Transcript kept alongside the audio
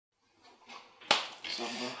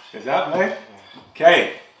Is that play?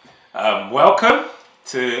 Okay. Welcome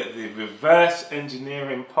to the Reverse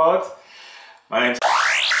Engineering Pod. My name's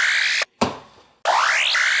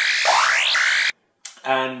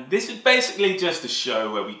and this is basically just a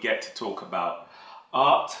show where we get to talk about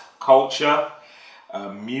art, culture,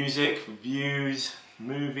 music, reviews,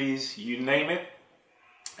 movies, you name it.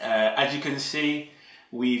 As you can see,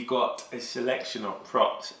 we've got a selection of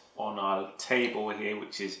props on our table here,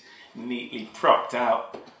 which is neatly propped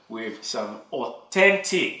out with some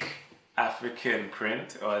authentic African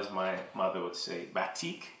print, or as my mother would say,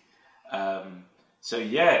 Batik. So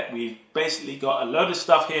yeah, we've basically got a load of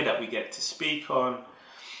stuff here that we get to speak on.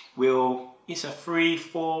 It's a free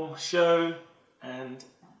form show, and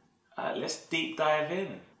let's deep dive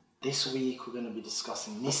in. This week we're going to be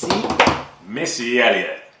discussing Missy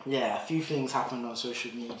Elliot. Yeah, a few things happened on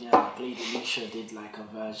social media. Like Lady Alicia did like a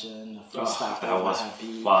version, a freestyle that was her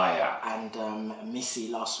beat. Fire. And Missy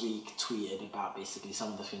last week tweeted about basically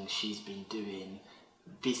some of the things she's been doing,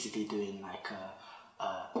 basically doing like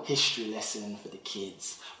a history lesson for the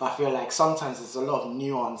kids. But I feel like sometimes there's a lot of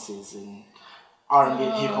nuances in R&B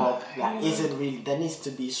and hip hop that isn't really, that needs to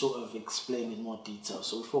be sort of explained in more detail.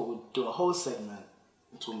 So we thought we'd do a whole segment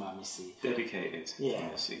talking about Missy. Dedicated to Yeah.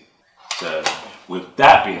 Missy. So with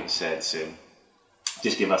that being said, Sim,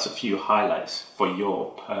 just give us a few highlights for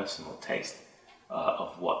your personal taste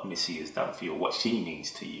of what Missy has done for you, what she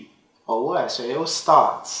means to you. Oh, well, so it all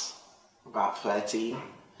starts about 13.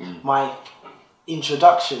 My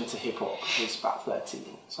introduction to hip hop was about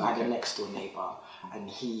 13. So I had a next door neighbor, and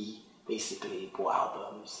he basically bought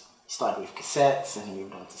albums. He started with cassettes and he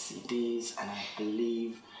moved on to CDs, and I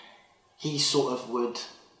believe he sort of would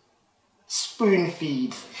spoon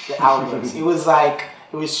feed the albums. It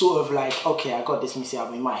was sort of like, okay, I got this Missy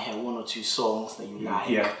album, you might hear one or two songs that you like,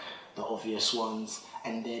 the obvious ones,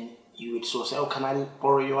 and then you would sort of say, oh, can I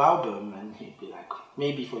borrow your album? And he'd be like,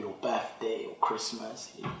 maybe for your birthday or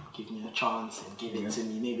Christmas, he'd give me a chance and give it to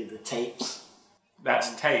me, maybe the tapes.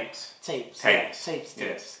 That's tapes. Tapes. Tapes. Yeah, tapes.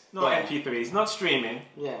 Yes. Not MP3s, not streaming.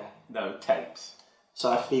 Yeah. No, tapes. So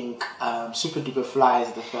I think Super Duper Fly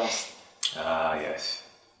is the first yes.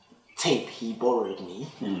 tape he borrowed me,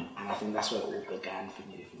 and I think that's where it all began for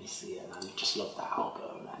me with Missy, and I just love that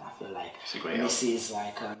album, and I feel like Missy is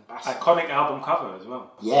like an ambassador. Iconic album cover as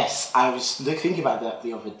well. Yes, I was thinking about that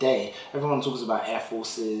the other day. Everyone talks about Air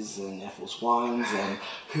Forces and Air Force Ones and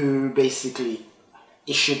who basically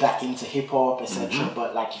issued that into hip hop, etc.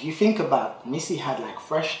 But like, if you think about, Missy had like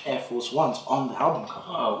fresh Air Force Ones on the album cover.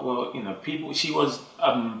 Oh well, you know, she was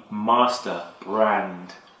a master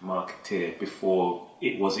brand marketeer before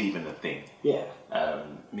it was even a thing. Yeah.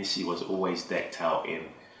 Missy was always decked out in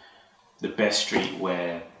the best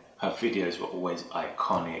streetwear. Her videos were always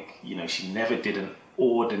iconic. You know, she never did an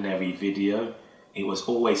ordinary video. It was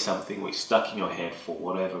always something which stuck in your head for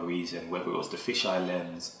whatever reason, whether it was the fisheye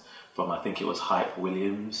lens from, I think it was Hype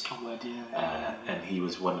Williams. And he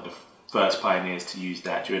was one of the first pioneers to use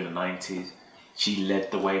that during the 90s. She led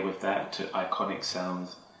the way with that to iconic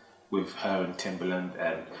sounds with her and Timberland,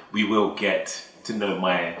 and we will get to know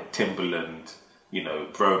my Timberland, you know,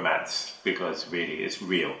 bromance, because really it's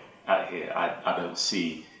real out here. I don't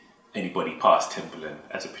see anybody past Timberland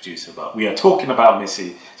as a producer, but we are talking about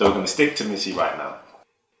Missy, so we're going to stick to Missy right now.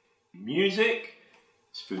 Music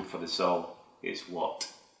is food for the soul. It's what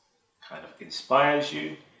kind of inspires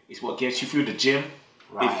you. It's what gets you through the gym,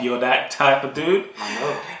 if you're that type of dude. I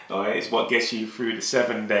know. Or it's what gets you through the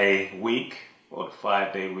 7-day week or the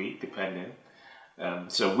 5-day week, depending.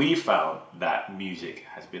 So we found that music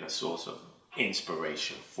has been a source of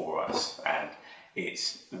inspiration for us, and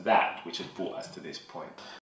it's that which has brought us to this point.